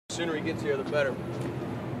The sooner he gets here, the better.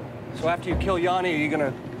 So after you kill Yanni, are you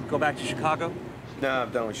gonna go back to Chicago? No,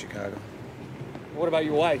 I'm done with Chicago. What about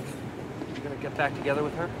your wife? You gonna get back together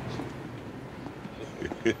with her?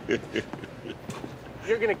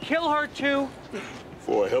 You're gonna kill her too?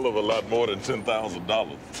 For a hell of a lot more than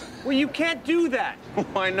 $10,000. Well, you can't do that.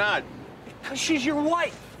 Why not? Because she's your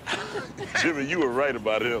wife. Jimmy, you were right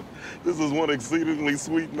about him. This is one exceedingly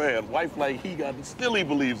sweet man. Wife like he got, and still he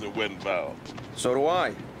believes in wedding vows. So do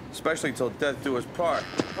I. Especially till death do us part.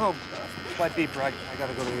 Oh, flight beeper, I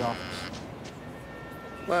gotta go to the office.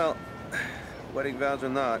 Well, wedding vows or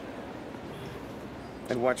not,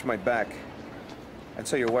 I'd watch my back. I'd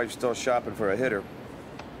say your wife's still shopping for a hitter.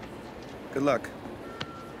 Good luck.